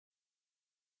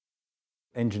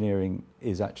Engineering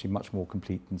is actually much more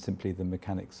complete than simply the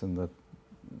mechanics and the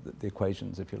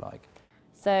equations, if you like.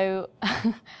 So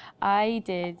I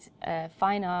did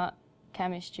fine art,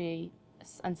 chemistry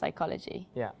and psychology.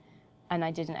 Yeah. And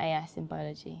I did an AS in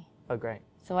biology. Oh, great.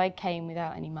 So I came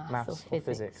without any maths or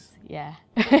physics. Yeah.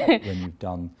 When you've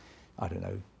done, I don't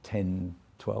know, 10,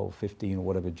 12, 15 or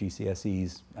whatever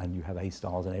GCSEs and you have A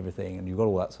stars and everything and you've got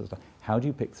all that sort of stuff, how do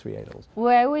you pick 3 A-levels?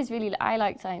 Well, I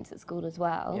liked science at school as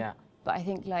well. Yeah. But I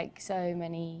think like so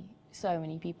many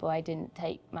people, I didn't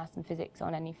take maths and physics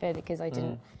on any further because I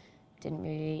didn't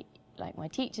really like my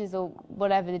teachers or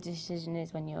whatever the decision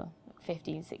is when you're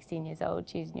 15, 16 years old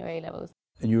choosing your A-levels.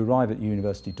 And you arrive at the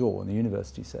university door and the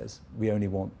university says, we only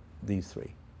want these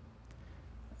 3.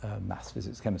 Maths,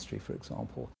 physics, chemistry, for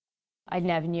example. I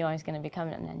never knew I was going to become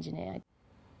an engineer.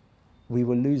 We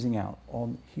were losing out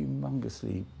on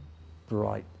humongously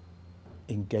bright,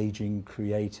 engaging,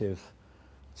 creative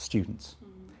students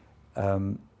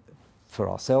for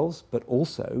ourselves, but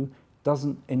also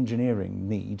doesn't engineering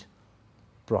need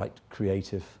bright,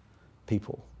 creative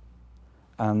people?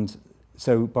 And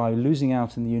so by losing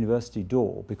out in the university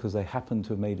door because they happened to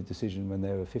have made a decision when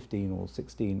they were 15 or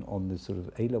 16 on the sort of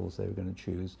A-levels they were going to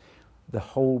choose, the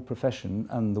whole profession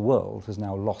and the world has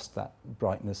now lost that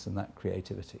brightness and that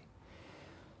creativity.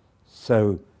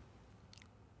 So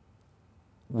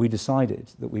we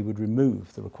decided that we would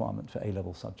remove the requirement for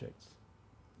A-level subjects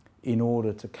in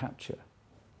order to capture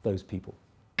those people.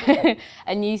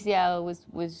 And UCL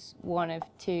was one of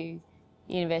 2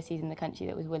 universities in the country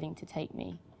that was willing to take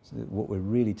me. So what we're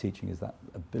really teaching is that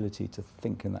ability to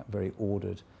think in that very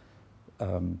ordered,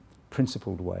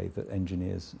 principled way that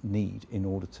engineers need in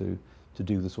order to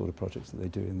do the sort of projects that they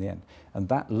do in the end. And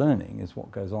that learning is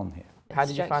what goes on here. How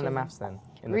did you find the maths then?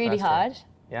 Really hard.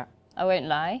 Yeah. I won't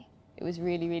lie. It was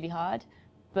really, really hard.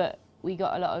 But we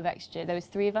got a lot of extra. There was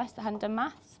 3 of us that hadn't done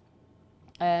maths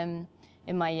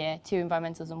in my year, 2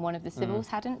 environmentals and 1 of the civils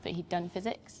hadn't, but he'd done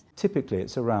physics. Typically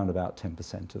it's around about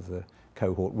 10% of the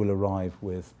cohort will arrive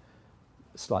with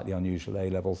slightly unusual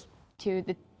A-levels.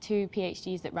 The 2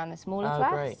 PhDs that ran the smaller Oh,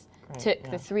 class great,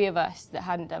 took the 3 of us that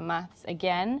hadn't done maths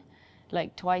again,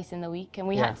 like twice in the week, and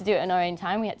we had to do it in our own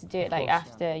time. We had to do it like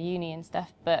after uni and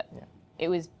stuff, but it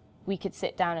was, we could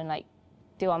sit down and like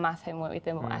do our math homework with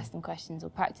them or ask them questions or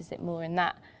practice it more, and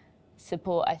that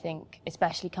support, I think,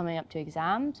 especially coming up to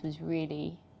exams, was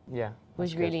really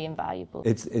invaluable.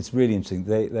 It's really interesting.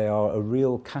 They are a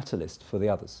real catalyst for the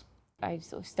others. I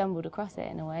sort of stumbled across it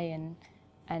in a way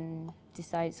and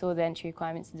saw the entry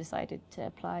requirements and decided to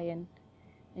apply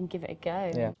and give it a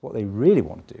go. Yeah. What they really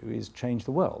want to do is change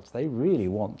the world. They really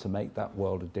want to make that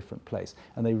world a different place.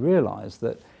 And they realise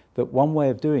that one way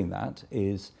of doing that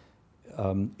is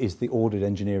the ordered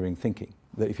engineering thinking.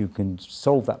 That if you can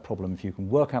solve that problem, if you can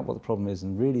work out what the problem is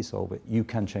and really solve it, you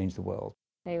can change the world.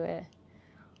 They were, I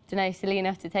don't know, silly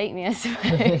enough to take me, I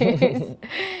suppose.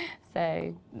 So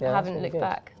I haven't looked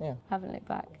back. Yeah. Haven't looked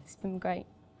back. It's been great.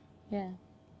 Yeah.